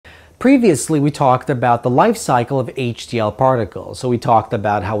Previously, we talked about the life cycle of HDL particles. So we talked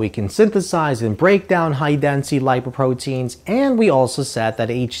about how we can synthesize and break down high-density lipoproteins, and we also said that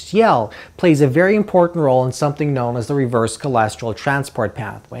HDL plays a very important role in something known as the reverse cholesterol transport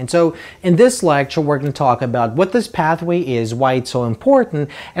pathway. And so in this lecture, we're going to talk about what this pathway is, why it's so important,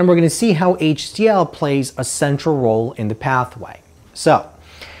 and we're going to see how HDL plays a central role in the pathway. So,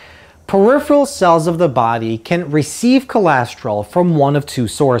 peripheral cells of the body can receive cholesterol from one of two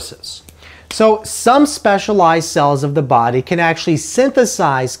sources. So some specialized cells of the body can actually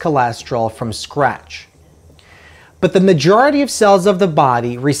synthesize cholesterol from scratch. But the majority of cells of the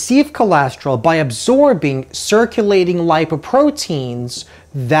body receive cholesterol by absorbing circulating lipoproteins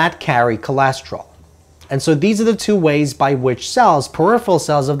that carry cholesterol. And so these are the two ways by which cells, peripheral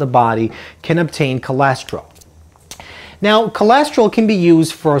cells of the body, can obtain cholesterol. Now, cholesterol can be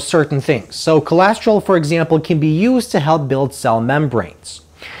used for certain things. So cholesterol, for example, can be used to help build cell membranes.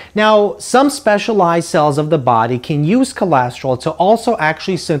 Now, some specialized cells of the body can use cholesterol to also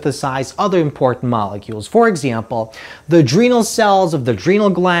actually synthesize other important molecules. For example, the adrenal cells of the adrenal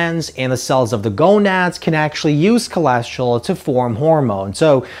glands and the cells of the gonads can actually use cholesterol to form hormones.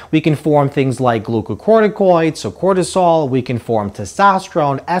 So we can form things like glucocorticoids or cortisol, we can form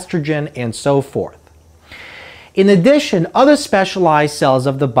testosterone, estrogen, and so forth. In addition, other specialized cells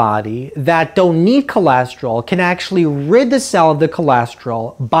of the body that don't need cholesterol can actually rid the cell of the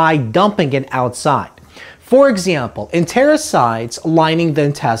cholesterol by dumping it outside. For example, enterocytes lining the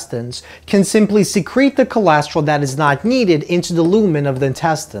intestines can simply secrete the cholesterol that is not needed into the lumen of the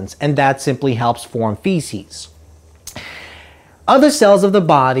intestines, and that simply helps form feces. Other cells of the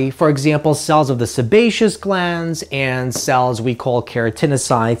body, for example, cells of the sebaceous glands and cells we call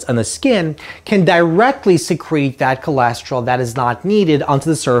keratinocytes on the skin, can directly secrete that cholesterol that is not needed onto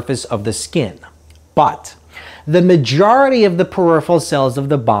the surface of the skin. But the majority of the peripheral cells of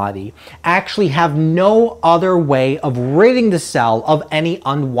the body actually have no other way of ridding the cell of any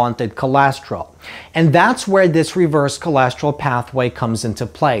unwanted cholesterol. And that's where this reverse cholesterol pathway comes into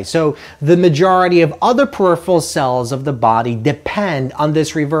play. So the majority of other peripheral cells of the body depend on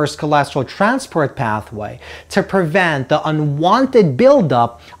this reverse cholesterol transport pathway to prevent the unwanted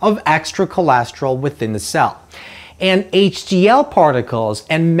buildup of extra cholesterol within the cell. And HDL particles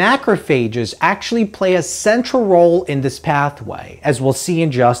and macrophages actually play a central role in this pathway, as we'll see in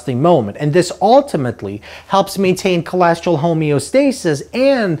just a moment. And this ultimately helps maintain cholesterol homeostasis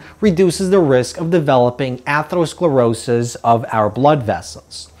and reduces the risk of developing atherosclerosis of our blood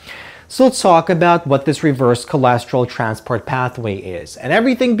vessels. So let's talk about what this reverse cholesterol transport pathway is. And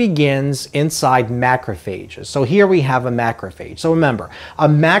everything begins inside macrophages. So here we have a macrophage. So remember, a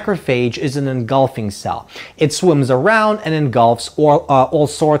macrophage is an engulfing cell. It swims around and engulfs all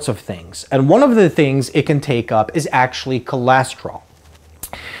sorts of things. And one of the things it can take up is actually cholesterol.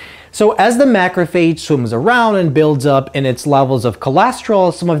 So as the macrophage swims around and builds up in its levels of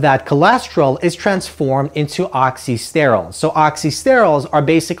cholesterol, some of that cholesterol is transformed into oxysterols. So oxysterols are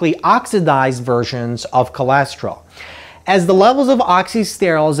basically oxidized versions of cholesterol. As the levels of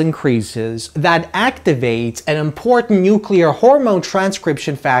oxysterols increases, that activates an important nuclear hormone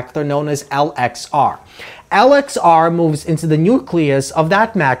transcription factor known as LXR. LXR moves into the nucleus of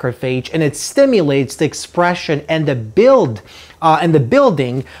that macrophage and it stimulates the expression and the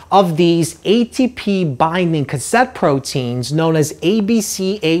building of these ATP binding cassette proteins known as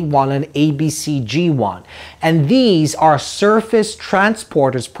ABCA1 and ABCG1. And these are surface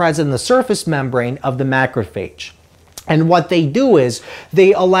transporters present in the surface membrane of the macrophage. And what they do is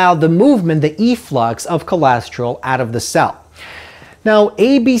they allow the movement, the efflux of cholesterol out of the cell. Now,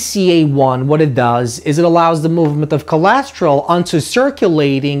 ABCA1, what it does is it allows the movement of cholesterol onto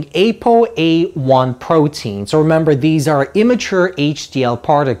circulating ApoA1 protein. So remember, these are immature HDL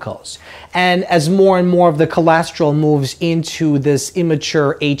particles. And as more and more of the cholesterol moves into this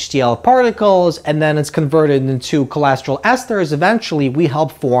immature HDL particles, and then it's converted into cholesterol esters, eventually we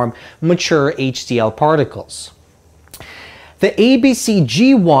help form mature HDL particles. The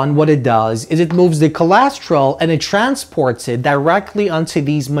ABCG1, what it does is it moves the cholesterol and it transports it directly onto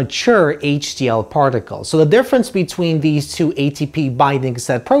these mature HDL particles. So the difference between these two ATP binding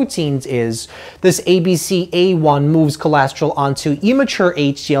cassette proteins is this ABCA1 moves cholesterol onto immature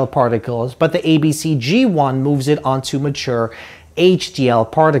HDL particles, but the ABCG1 moves it onto mature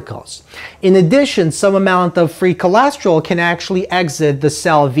HDL particles. In addition, some amount of free cholesterol can actually exit the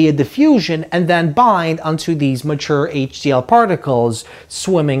cell via diffusion and then bind onto these mature HDL particles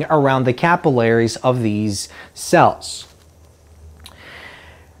swimming around the capillaries of these cells.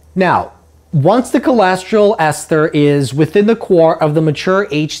 Now, Once the cholesterol ester is within the core of the mature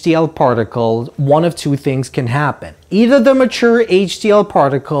HDL particle, one of two things can happen. Either the mature HDL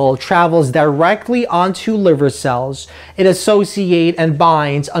particle travels directly onto liver cells, it associates and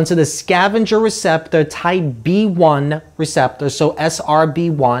binds onto the scavenger receptor type B1 receptor, so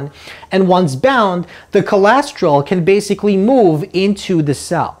SRB1, and once bound, the cholesterol can basically move into the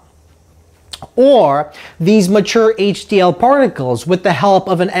cell. Or these mature HDL particles, with the help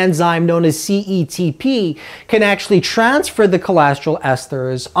of an enzyme known as CETP, can actually transfer the cholesterol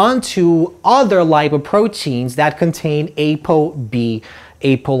esters onto other lipoproteins that contain ApoB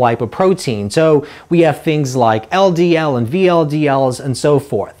apolipoprotein. So we have things like LDL and VLDLs and so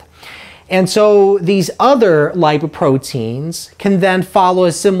forth. And so these other lipoproteins can then follow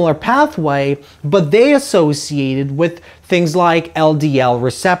a similar pathway, but they associated with things like LDL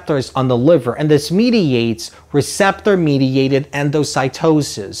receptors on the liver, and this mediates receptor-mediated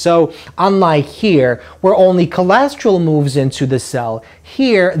endocytosis. So unlike here, where only cholesterol moves into the cell,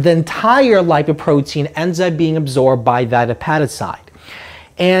 here the entire lipoprotein ends up being absorbed by that hepatocyte.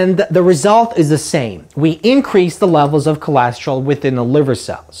 And the result is the same. We increase the levels of cholesterol within the liver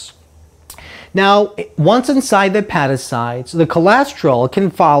cells. Now, once inside the hepatocytes, the cholesterol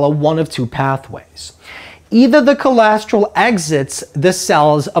can follow one of two pathways. Either the cholesterol exits the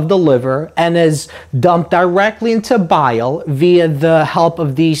cells of the liver and is dumped directly into bile via the help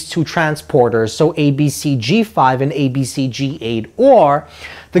of these two transporters, so ABCG5 and ABCG8, or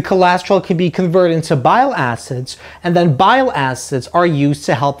the cholesterol can be converted into bile acids, and then bile acids are used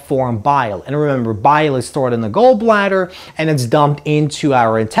to help form bile. And remember, bile is stored in the gallbladder and it's dumped into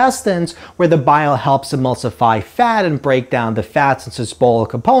our intestines, where the bile helps emulsify fat and break down the fats into smaller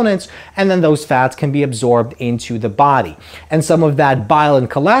components, and then those fats can be absorbed into the body. And some of that bile and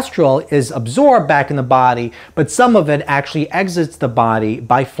cholesterol is absorbed back in the body, but some of it actually exits the body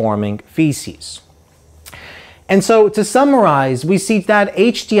by forming feces. And so to summarize, we see that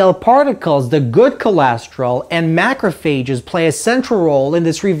HDL particles, the good cholesterol, and macrophages play a central role in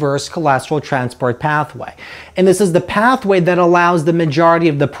this reverse cholesterol transport pathway. And this is the pathway that allows the majority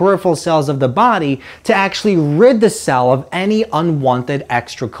of the peripheral cells of the body to actually rid the cell of any unwanted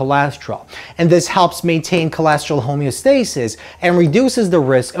extra cholesterol. And this helps maintain cholesterol homeostasis and reduces the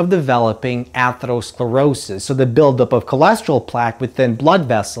risk of developing atherosclerosis, so the buildup of cholesterol plaque within blood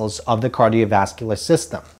vessels of the cardiovascular system.